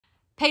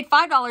Paid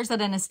 $5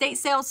 at an estate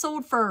sale,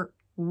 sold for,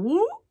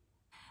 whoop.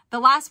 The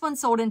last one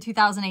sold in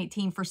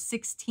 2018 for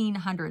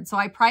 $1,600. So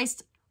I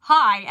priced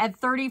high at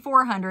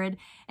 $3,400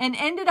 and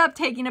ended up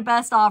taking a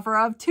best offer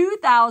of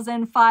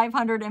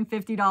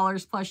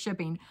 $2,550 plus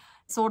shipping.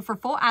 Sold for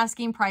full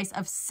asking price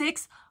of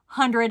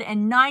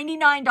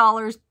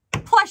 $699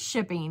 plus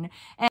shipping.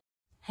 And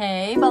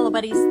hey, Bolo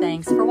buddies,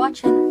 thanks for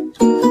watching.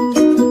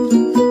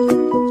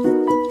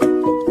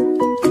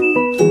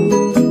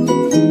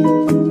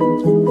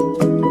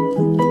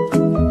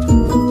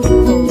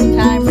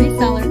 Full-time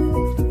reseller.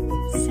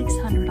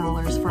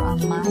 $600 for a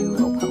My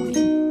Little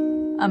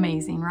Pony.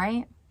 Amazing,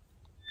 right?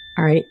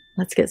 All right,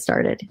 let's get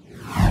started.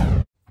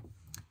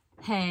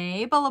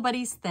 Hey, Bolo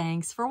buddies,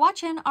 thanks for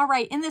watching. All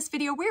right, in this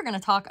video, we're going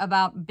to talk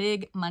about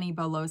big money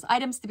bolos,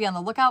 items to be on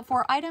the lookout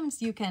for,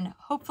 items you can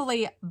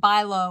hopefully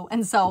buy low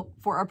and sell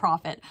for a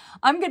profit.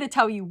 I'm going to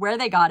tell you where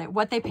they got it,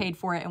 what they paid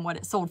for it, and what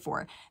it sold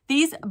for.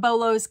 These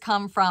bolos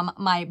come from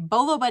my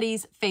Bolo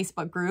Buddies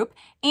Facebook group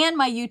and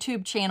my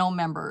YouTube channel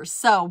members.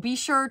 So be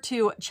sure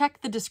to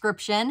check the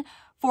description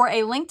for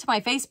a link to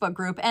my Facebook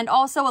group and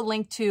also a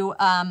link to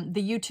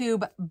the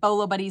YouTube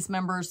Bolo Buddies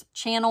members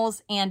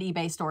channels and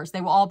eBay stores.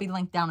 They will all be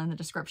linked down in the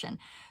description.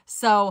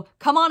 So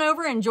come on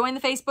over and join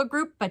the Facebook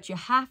group, but you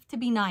have to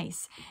be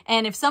nice.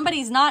 And if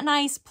somebody's not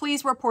nice,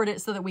 please report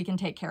it so that we can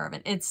take care of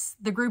it.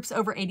 The group's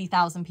over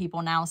 80,000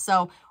 people now,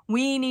 so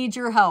we need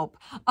your help.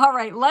 All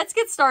right, let's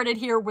get started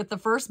here with the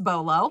first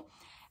bolo.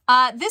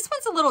 This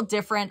one's a little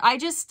different. I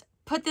just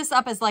put this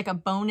up as like a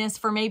bonus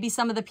for maybe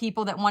some of the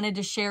people that wanted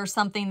to share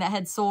something that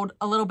had sold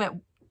a little bit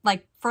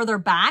like further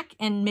back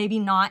and maybe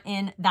not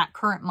in that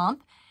current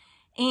month.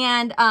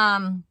 And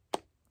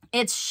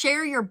it's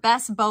share your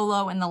best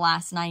bolo in the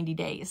last 90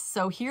 days.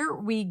 So here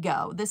we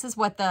go. This is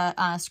what the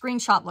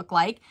screenshot looked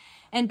like.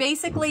 And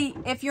basically,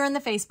 if you're in the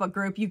Facebook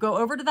group, you go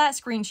over to that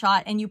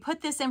screenshot and you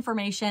put this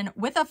information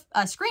with a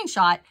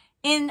screenshot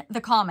in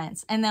the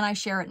comments. And then I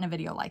share it in a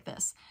video like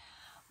this.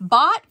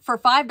 Bought for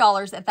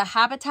 $5 at the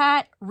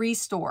Habitat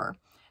Restore.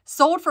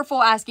 Sold for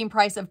full asking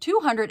price of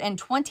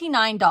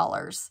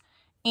 $229.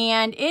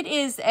 And it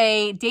is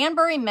a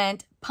Danbury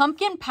Mint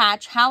Pumpkin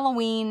Patch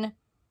Halloween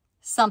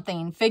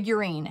something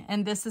figurine.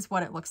 And this is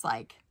what it looks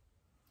like.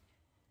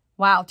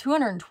 Wow,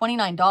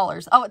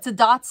 $229. Oh, it's a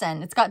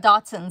Dotson. It's got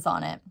Dotsons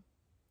on it.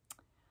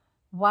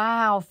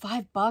 Wow,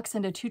 $5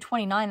 into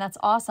 $229. That's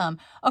awesome.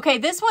 Okay,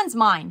 this one's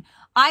mine.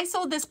 I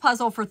sold this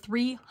puzzle for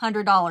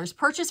 $300.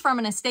 Purchased from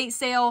an estate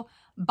sale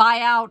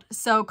buyout,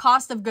 so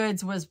cost of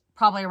goods was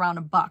probably around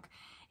 $1.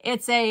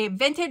 It's a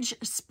vintage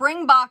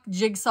Springbok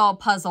jigsaw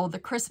puzzle, the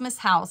Christmas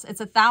house.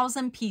 It's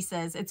 1,000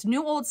 pieces. It's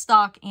new old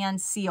stock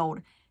and sealed.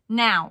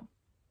 Now,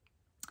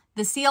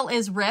 the seal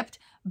is ripped,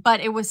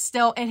 but it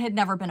had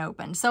never been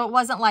opened. So it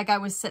wasn't like I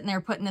was sitting there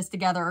putting this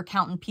together or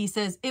counting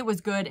pieces. It was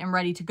good and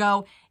ready to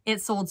go.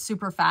 It sold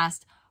super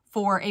fast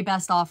for a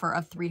best offer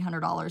of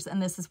 $300,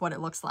 and this is what it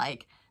looks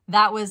like.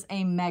 That was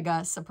a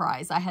mega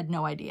surprise. I had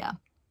no idea.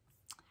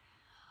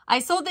 I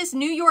sold this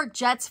New York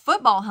Jets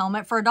football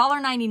helmet for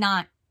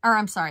 $1.99, or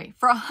I'm sorry,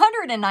 for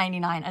 $199.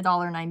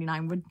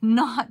 $1.99 would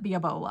not be a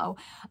bolo.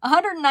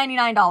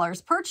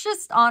 $199.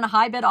 Purchased on a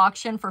high bid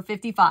auction for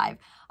 $55.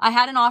 I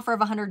had an offer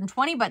of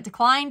 $120, but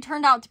declined.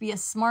 Turned out to be a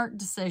smart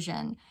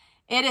decision.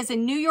 It is a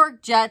New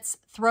York Jets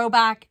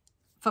throwback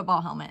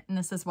football helmet, and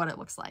this is what it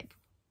looks like.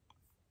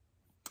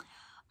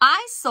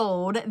 I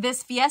sold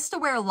this Fiesta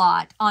Wear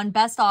lot on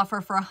best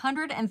offer for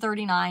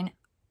 $139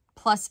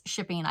 plus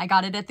shipping. I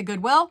got it at the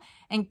Goodwill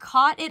and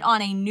caught it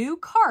on a new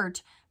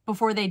cart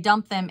before they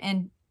dumped them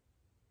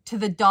into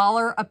the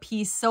 $1 a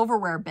piece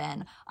silverware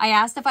bin. I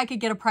asked if I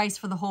could get a price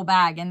for the whole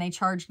bag and they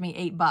charged me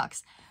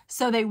 $8.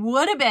 So they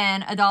would have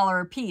been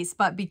 $1 a piece,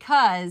 but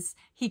because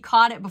he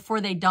caught it before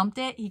they dumped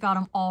it, he got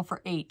them all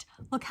for $8.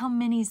 Look how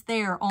many's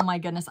there. Oh my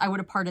goodness. I would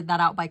have parted that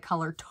out by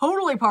color.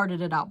 Totally parted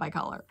it out by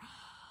color.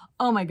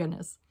 Oh my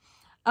goodness.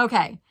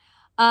 Okay.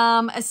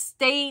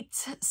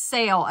 Estate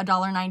sale,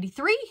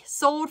 $1.93,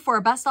 sold for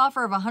a best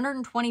offer of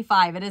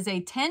 $125. It is a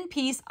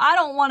 10-piece. I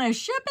don't want to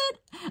ship it.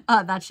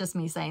 That's just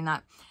me saying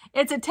that.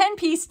 It's a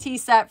 10-piece tea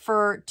set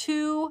for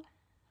two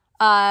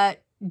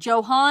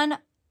Johann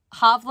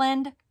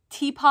Hovland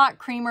teapot,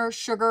 creamer,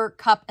 sugar,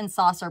 cup, and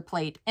saucer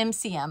plate,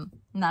 MCM.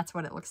 And that's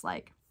what it looks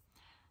like.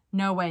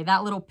 No way.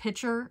 That little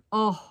pitcher,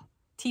 oh,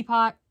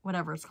 teapot,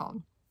 whatever it's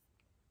called.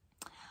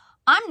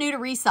 I'm new to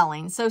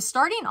reselling, so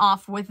starting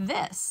off with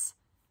this.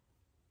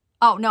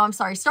 Oh, no, I'm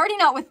sorry. Starting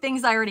out with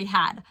things I already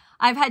had.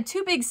 I've had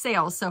two big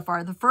sales so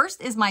far. The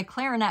first is my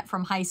clarinet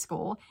from high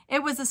school.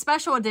 It was a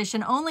special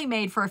edition only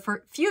made for a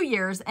few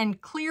years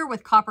and clear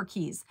with copper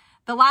keys.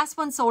 The last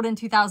one sold in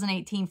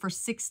 2018 for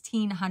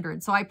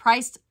 $1,600. So I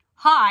priced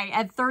high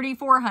at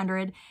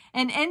 $3,400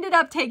 and ended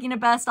up taking a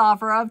best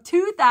offer of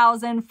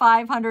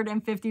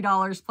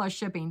 $2,550 plus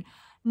shipping.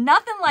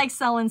 Nothing like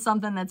selling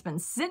something that's been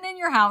sitting in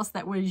your house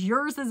that was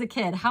yours as a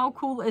kid. How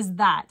cool is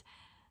that?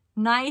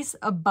 Nice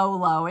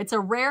bolo. It's a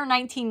rare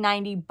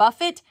 1990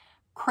 Buffett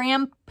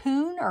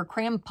Crampoon or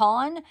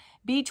Crampon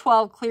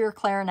B12 clear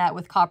clarinet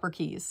with copper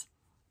keys.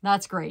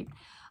 That's great.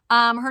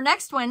 Her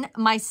next one,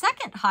 my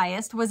second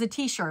highest, was a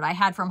t-shirt I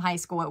had from high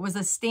school. It was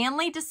a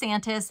Stanley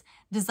DeSantis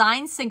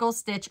design single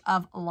stitch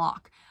of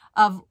Lock,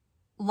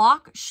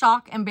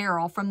 Shock, and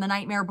Barrel from The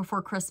Nightmare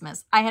Before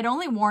Christmas. I had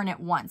only worn it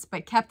once,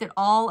 but kept it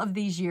all of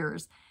these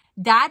years.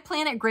 Dad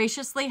Planet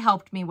graciously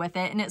helped me with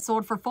it, and it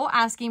sold for full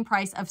asking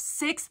price of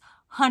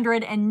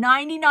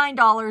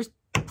 $699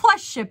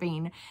 plus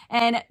shipping.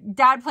 And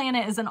Dad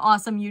Planet is an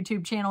awesome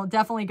YouTube channel.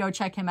 Definitely go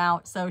check him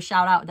out. So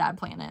shout out Dad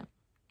Planet.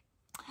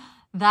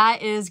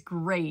 That is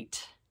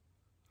great.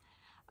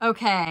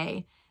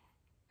 Okay.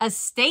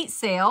 Estate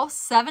sale,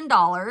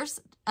 $7,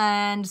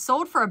 and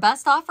sold for a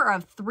best offer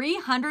of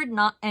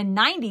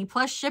 $390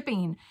 plus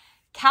shipping.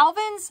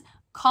 Calvin's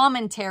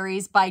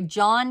Commentaries by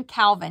John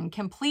Calvin,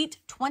 complete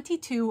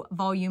 22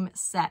 volume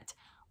set.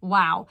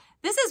 Wow.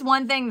 This is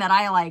one thing that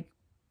I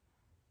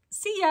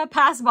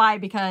pass by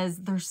because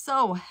they're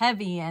so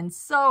heavy and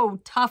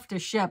so tough to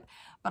ship.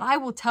 But I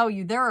will tell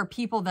you, there are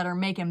people that are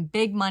making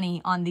big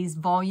money on these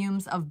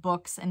volumes of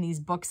books and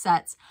these book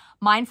sets.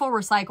 Mindful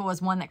Recycle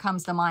is one that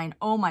comes to mind.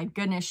 Oh my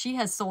goodness, she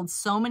has sold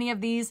so many of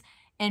these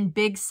in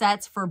big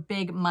sets for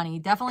big money.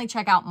 Definitely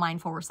check out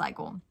Mindful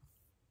Recycle.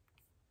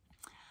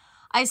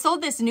 I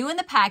sold this new in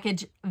the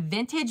package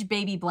vintage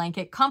baby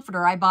blanket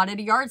comforter I bought at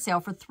a yard sale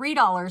for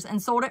 $3 and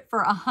sold it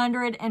for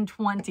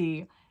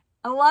 $120.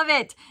 I love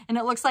it. And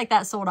it looks like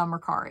that sold on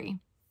Mercari.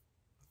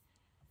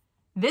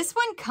 This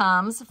one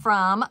comes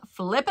from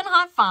Flippin'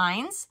 Hot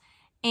Finds,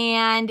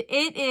 and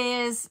it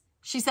is,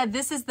 she said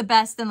this is the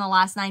best in the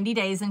last 90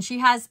 days, and she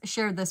has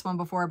shared this one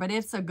before, but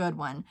it's a good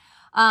one.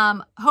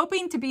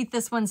 Hoping to beat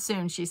this one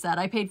soon, she said.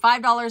 I paid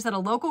 $5 at a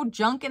local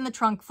junk in the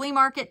trunk flea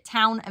market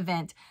town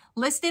event,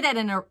 listed at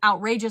an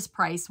outrageous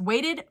price,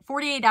 waited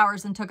 48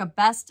 hours and took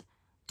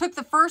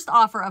the first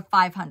offer of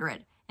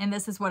 $500. And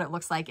this is what it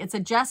looks like. It's a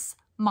Jess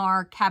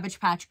Mar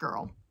Cabbage Patch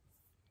Girl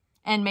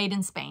and made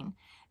in Spain.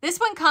 This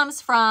one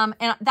comes from,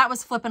 and that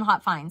was Flippin'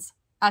 Hot Finds.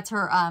 That's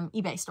her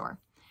eBay store.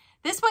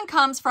 This one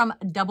comes from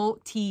Double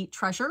T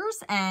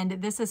Treasures,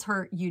 and this is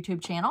her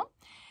YouTube channel.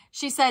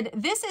 She said,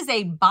 this is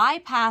a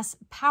bypass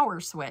power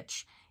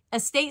switch.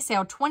 Estate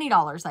sale,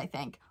 $20, I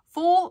think.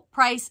 Full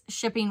price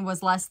shipping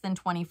was less than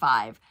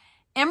 $25.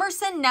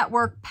 Emerson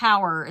Network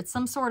Power. It's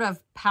some sort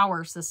of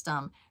power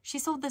system. She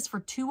sold this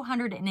for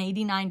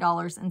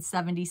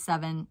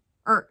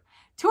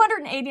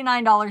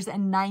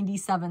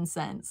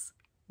 $289.97.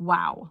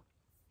 Wow.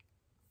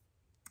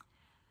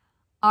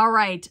 All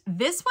right.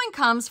 This one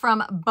comes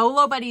from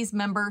Bolo Buddies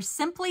member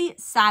Simply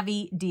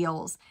Savvy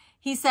Deals.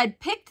 He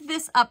said, picked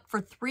this up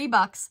for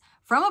 $3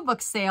 from a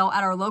book sale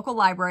at our local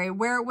library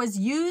where it was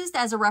used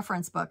as a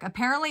reference book.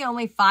 Apparently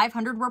only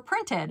 500 were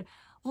printed.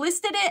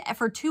 Listed it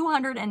for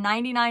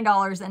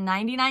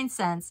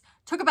 $299.99.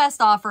 Took a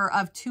best offer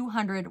of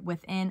 $200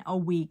 within a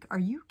week. Are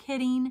you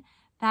kidding?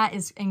 That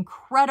is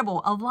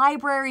incredible. A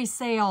library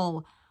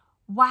sale.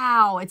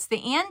 Wow. It's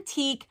the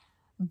Antique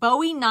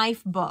Bowie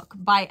Knife book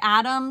by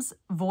Adams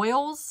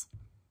Voiles.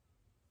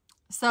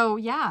 So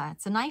yeah,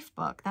 it's a knife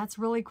book. That's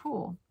really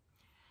cool.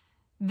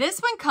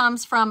 This one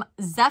comes from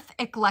Zeph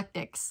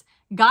Eclectics.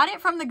 Got it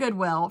from the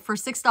Goodwill for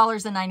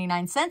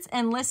 $6.99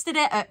 and listed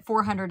it at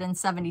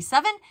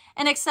 $477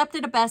 and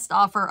accepted a best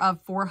offer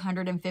of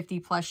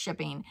 $450 plus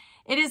shipping.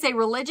 It is a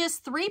religious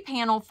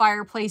 3-panel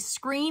fireplace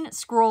screen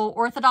scroll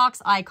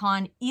Orthodox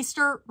icon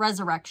Easter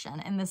Resurrection,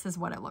 and this is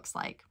what it looks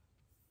like.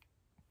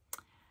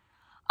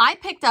 I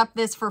picked up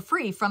this for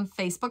free from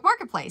Facebook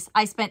Marketplace.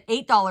 I spent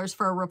 $8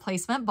 for a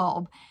replacement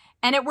bulb,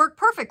 and it worked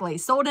perfectly.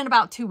 Sold in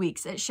about 2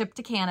 weeks. It shipped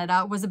to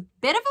Canada. Was a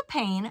bit of a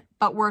pain,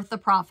 but worth the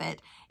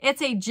profit.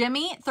 It's a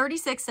Jimmy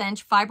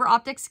 36-inch fiber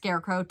optic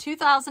scarecrow,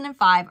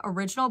 2005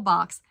 original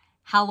box,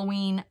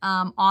 Halloween,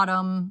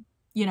 autumn,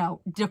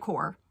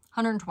 decor,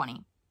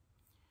 $120.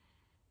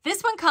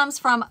 This one comes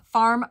from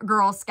Farm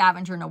Girl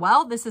Scavenger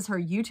Noelle. This is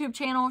her YouTube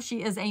channel.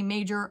 She is a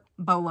major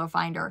Bolo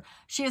finder.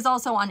 She is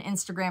also on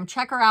Instagram.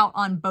 Check her out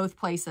on both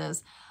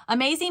places.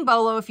 Amazing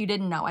Bolo, if you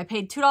didn't know. I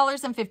paid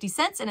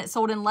 $2.50 and it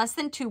sold in less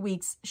than 2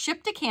 weeks,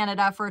 shipped to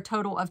Canada for a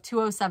total of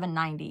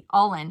 $207.90,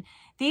 all in.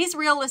 These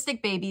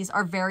realistic babies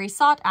are very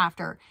sought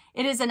after.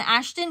 It is an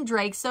Ashton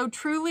Drake, so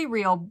truly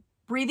real,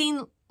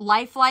 breathing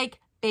lifelike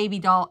baby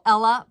doll,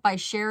 Ella by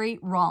Sherry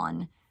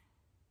Ron.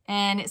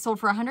 And it sold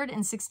for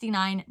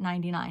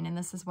 $169.99, and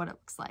this is what it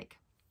looks like.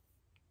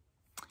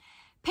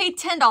 Paid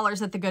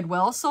 $10 at the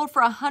Goodwill, sold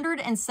for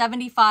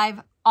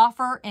 $175,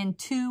 offer in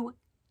 2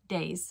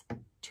 days.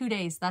 2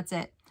 days, that's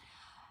it.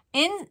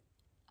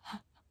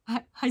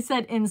 I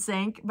said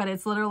InSync, but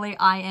it's literally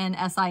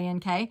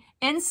INSINK.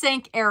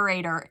 InSync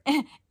aerator,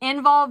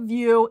 Involve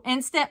View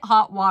instant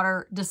hot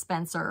water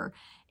dispenser.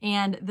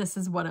 And this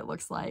is what it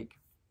looks like.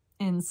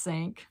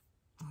 InSync.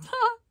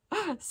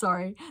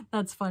 Sorry,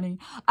 that's funny.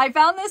 I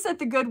found this at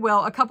the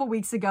Goodwill a couple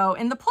weeks ago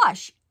in the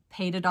plush.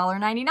 Paid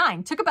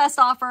 $1.99. Took a best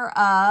offer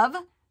of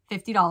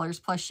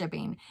 $50 plus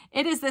shipping.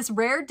 It is this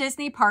rare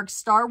Disney Park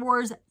Star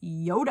Wars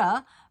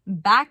Yoda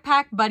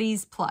Backpack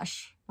Buddies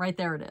plush. Right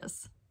there it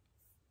is.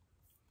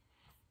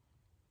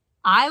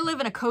 I live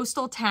in a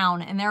coastal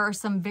town and there are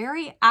some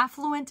very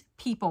affluent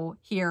people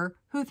here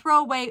who throw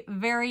away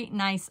very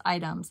nice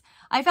items.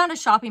 I found a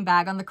shopping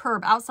bag on the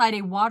curb outside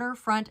a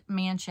waterfront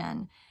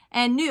mansion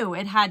and knew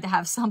it had to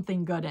have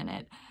something good in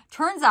it.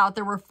 Turns out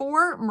there were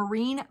 4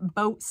 marine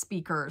boat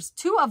speakers,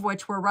 2 of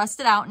which were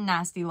rusted out and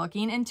nasty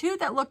looking and 2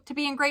 that looked to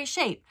be in great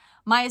shape.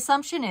 My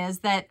assumption is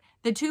that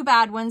the 2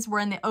 bad ones were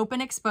in the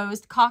open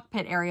exposed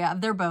cockpit area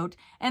of their boat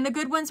and the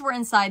good ones were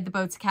inside the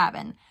boat's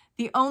cabin.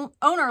 The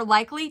owner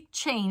likely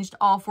changed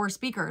all 4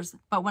 speakers,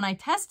 but when I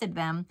tested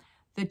them,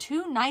 the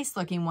 2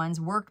 nice-looking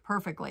ones worked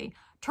perfectly.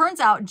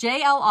 Turns out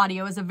JL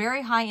Audio is a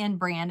very high-end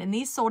brand, and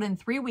these sold in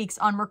 3 weeks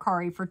on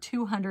Mercari for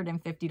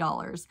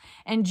 $250.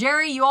 And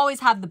Jerry, you always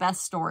have the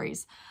best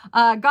stories.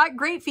 Got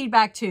great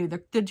feedback, too.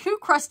 The 2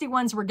 crusty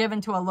ones were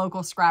given to a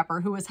local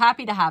scrapper who was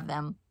happy to have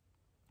them.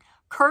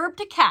 Curb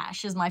to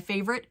cash is my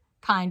favorite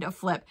kind of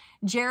flip.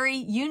 Jerry,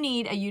 you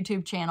need a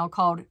YouTube channel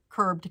called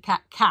Curb to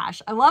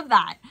Cash. I love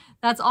that.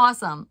 That's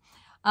awesome.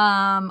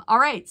 All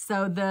right,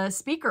 so the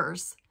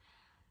speakers.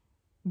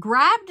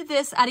 Grabbed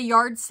this at a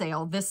yard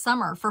sale this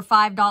summer for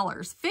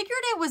 $5.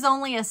 Figured it was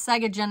only a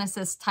Sega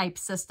Genesis type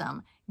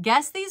system.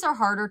 Guess these are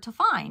harder to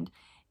find.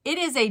 It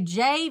is a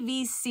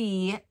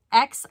JVC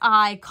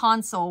XI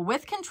console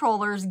with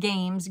controllers,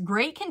 games,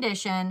 great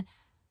condition,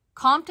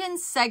 Compton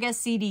Sega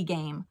CD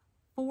game.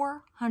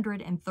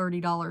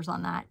 $430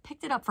 on that.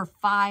 Picked it up for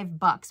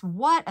 $5.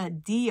 What a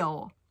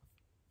deal.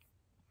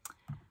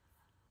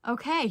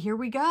 Okay, here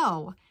we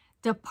go.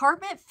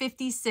 Department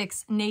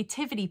 56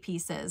 nativity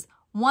pieces.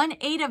 Won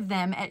 8 of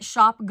them at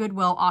Shop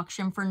Goodwill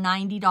auction for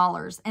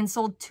 $90 and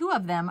sold 2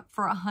 of them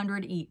for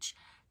 $100 each.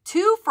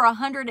 2 for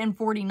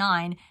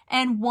 $149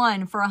 and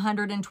 1 for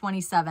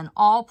 $127,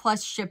 all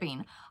plus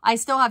shipping. I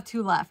still have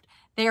 2 left.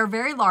 They are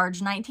very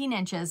large, 19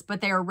 inches, but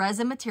they are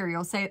resin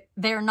material, so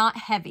they are not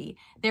heavy.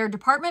 They are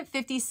Department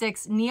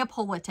 56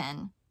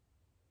 Neapolitan.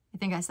 I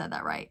think I said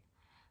that right.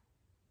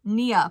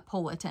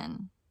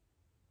 Neapolitan.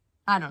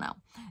 I don't know.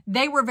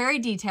 They were very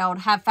detailed,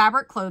 have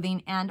fabric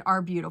clothing, and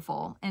are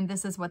beautiful. And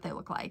this is what they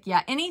look like.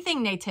 Yeah,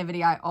 anything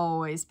nativity I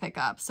always pick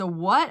up. So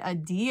what a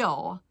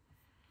deal.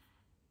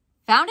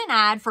 Found an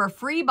ad for a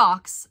free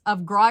box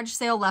of garage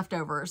sale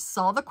leftovers.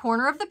 Saw the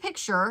corner of the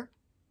picture.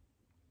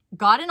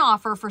 Got an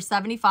offer for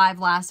 $75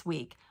 last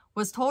week.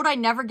 Was told I'd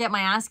never get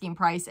my asking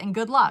price and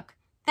good luck.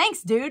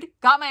 Thanks, dude.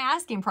 Got my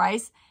asking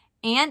price.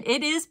 And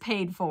it is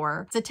paid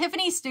for. It's a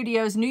Tiffany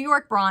Studios New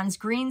York Bronze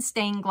green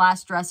stained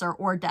glass dresser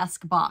or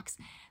desk box.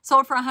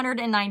 Sold for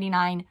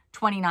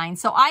 $199.29.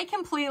 So I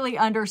completely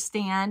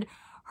understand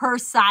her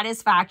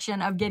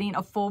satisfaction of getting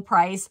a full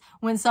price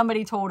when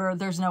somebody told her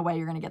there's no way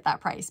you're going to get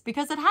that price.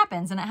 Because it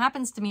happens, and it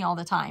happens to me all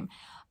the time.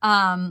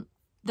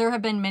 There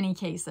have been many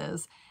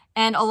cases.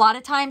 And a lot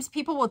of times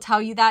people will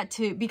tell you that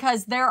too,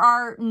 because there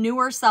are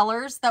newer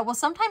sellers that will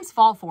sometimes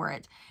fall for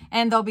it.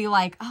 And they'll be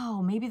like,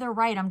 oh, maybe they're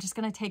right. I'm just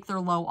going to take their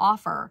low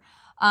offer.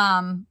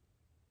 But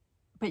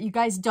you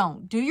guys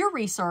don't. Do your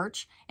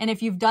research. And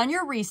if you've done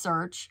your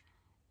research,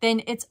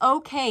 then it's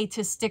okay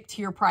to stick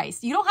to your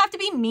price. You don't have to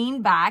be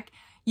mean back.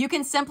 You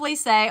can simply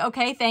say,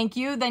 okay, thank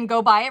you, then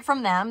go buy it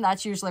from them.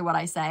 That's usually what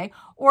I say.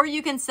 Or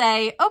you can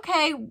say,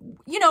 okay,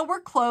 you know, we're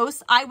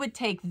close. I would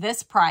take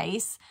this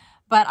price.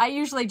 But I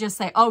usually just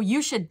say, oh,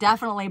 you should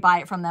definitely buy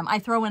it from them. I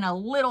throw in a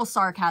little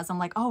sarcasm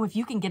like, oh, if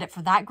you can get it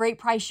for that great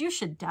price, you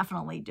should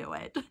definitely do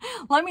it.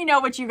 Let me know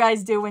what you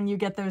guys do when you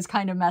get those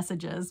kind of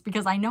messages,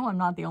 because I know I'm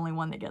not the only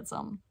one that gets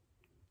them.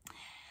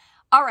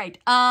 All right,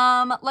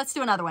 let's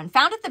do another one.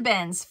 Found at the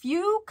bins,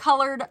 few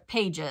colored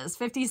pages,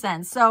 50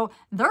 cents. So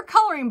they're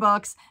coloring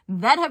books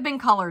that have been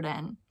colored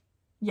in.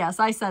 Yes,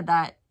 I said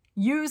that.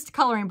 Used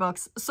coloring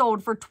books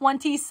sold for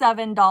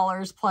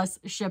 $27 plus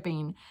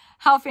shipping.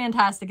 How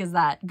fantastic is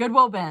that?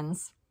 Goodwill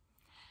bins.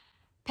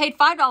 Paid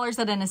 $5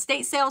 at an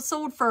estate sale,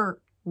 sold for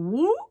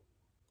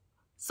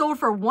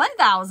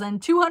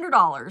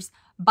 $1,200.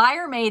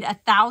 Buyer made a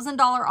 $1,000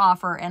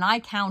 offer and I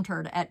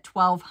countered at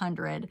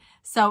 $1,200.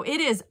 So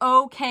it is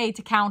okay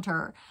to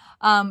counter.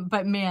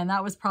 But man,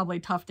 that was probably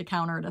tough to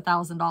counter at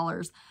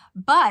 $1,000.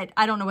 But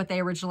I don't know what they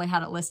originally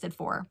had it listed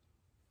for.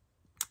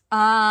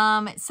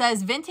 It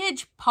says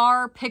vintage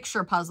par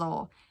picture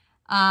puzzle.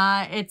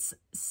 It's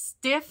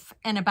stiff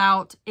and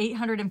about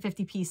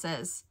 850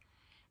 pieces.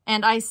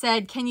 And I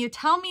said, can you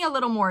tell me a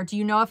little more? Do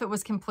you know if it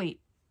was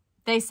complete?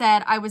 They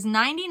said I was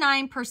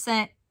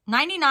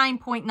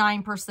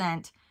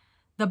 99.9%.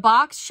 The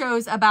box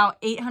shows about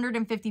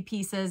 850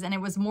 pieces, and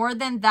it was more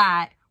than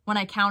that when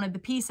I counted the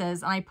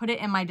pieces, and I put it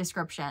in my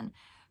description.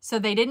 So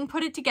they didn't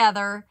put it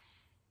together.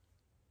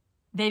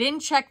 They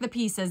didn't check the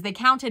pieces. They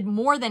counted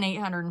more than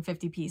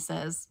 850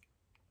 pieces.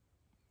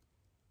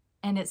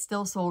 And it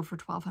still sold for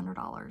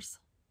 $1,200.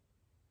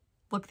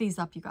 Look these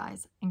up, you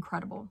guys.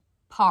 Incredible.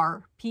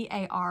 Par,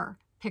 P-A-R,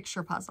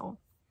 picture puzzle.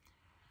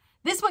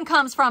 This one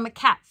comes from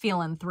Cat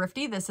Feelin'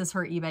 Thrifty. This is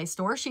her eBay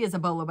store. She is a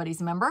Bolo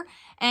Buddies member.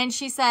 And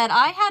she said,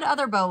 I had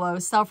other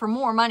Bolos sell for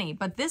more money,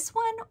 but this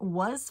one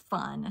was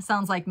fun.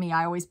 Sounds like me.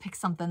 I always pick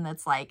something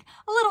that's like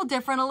a little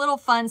different, a little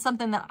fun,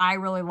 something that I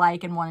really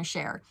like and want to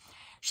share.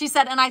 She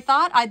said, and I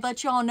thought I'd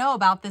let you all know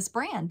about this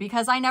brand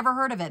because I never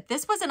heard of it.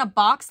 This was in a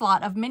box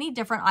lot of many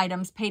different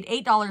items, paid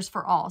 $8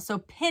 for all. So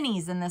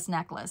pennies in this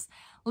necklace.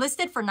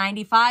 Listed for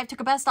 $95,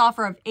 took a best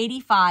offer of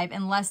 $85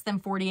 in less than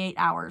 48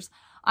 hours.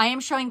 I am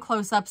showing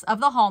close-ups of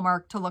the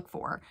hallmark to look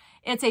for.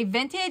 It's a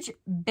vintage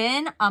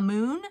Ben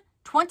Amun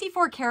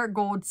 24 karat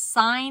gold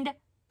signed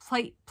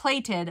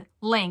plated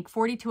link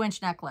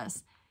 42-inch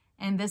necklace.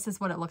 And this is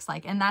what it looks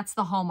like. And that's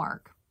the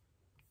hallmark.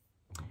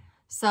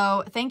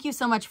 So thank you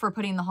so much for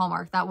putting the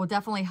hallmark. That will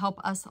definitely help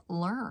us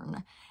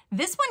learn.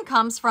 This one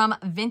comes from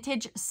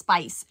Vintage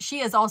Spice. She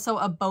is also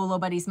a Bolo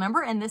Buddies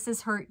member, and this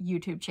is her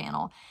YouTube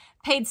channel.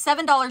 Paid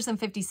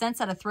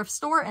 $7.50 at a thrift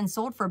store and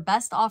sold for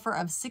best offer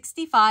of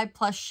 $65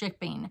 plus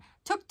shipping.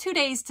 Took 2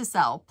 days to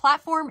sell.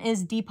 Platform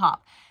is Depop.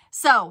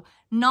 So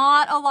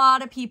not a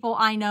lot of people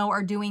I know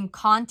are doing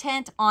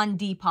content on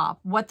Depop,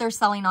 what they're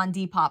selling on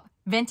Depop.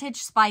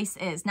 Vintage Spice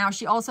is. Now,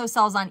 she also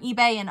sells on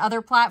eBay and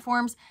other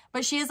platforms,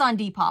 but she is on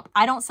Depop.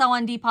 I don't sell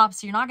on Depop,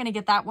 so you're not going to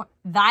get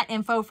that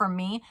info from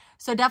me.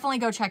 So definitely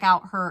go check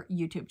out her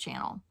YouTube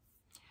channel.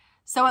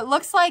 So it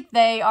looks like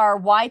they are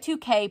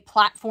Y2K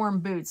platform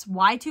boots.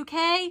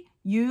 Y2K,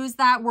 use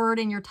that word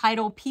in your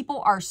title.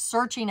 People are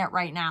searching it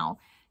right now.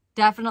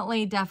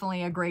 Definitely,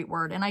 definitely a great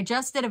word. And I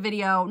just did a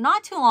video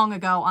not too long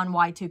ago on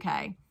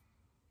Y2K.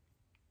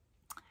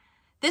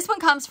 This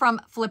one comes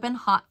from Flippin'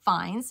 Hot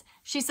Finds.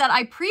 She said,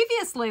 I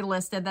previously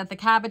listed that the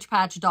Cabbage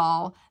Patch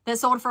doll that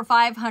sold for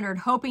 $500,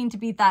 hoping to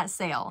beat that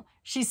sale.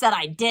 She said,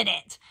 I did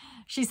it.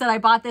 She said, I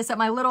bought this at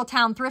my little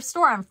town thrift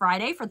store on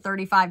Friday for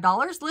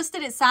 $35.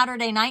 Listed it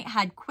Saturday night,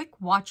 had quick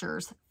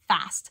watchers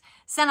fast.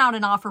 Sent out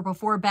an offer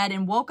before bed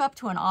and woke up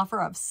to an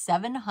offer of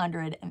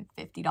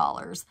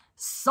 $750.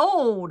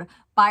 Sold.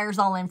 Buyers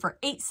all in for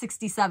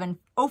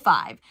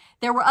 $867.05.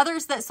 There were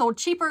others that sold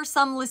cheaper,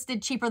 some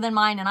listed cheaper than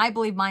mine, and I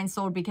believe mine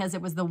sold because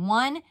it was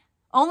the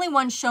only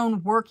one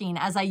shown working,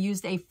 as I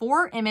used a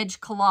 4-image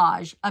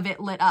collage of it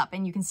lit up.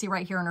 And you can see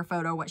right here in her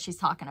photo what she's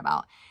talking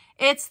about.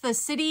 It's the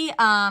city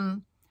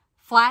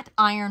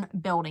Flatiron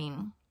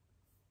building.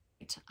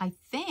 I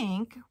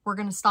think we're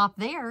going to stop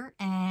there,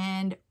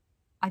 and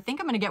I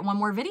think I'm going to get one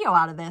more video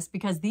out of this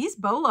because these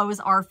bolos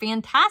are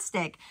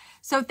fantastic.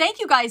 So thank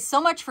you guys so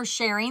much for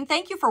sharing.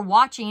 Thank you for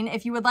watching.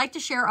 If you would like to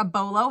share a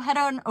bolo, head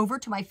on over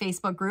to my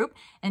Facebook group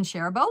and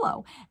share a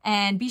bolo.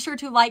 And be sure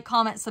to like,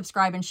 comment,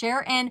 subscribe, and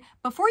share. And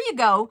before you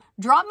go,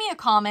 drop me a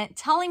comment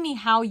telling me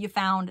how you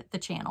found the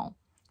channel.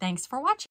 Thanks for watching.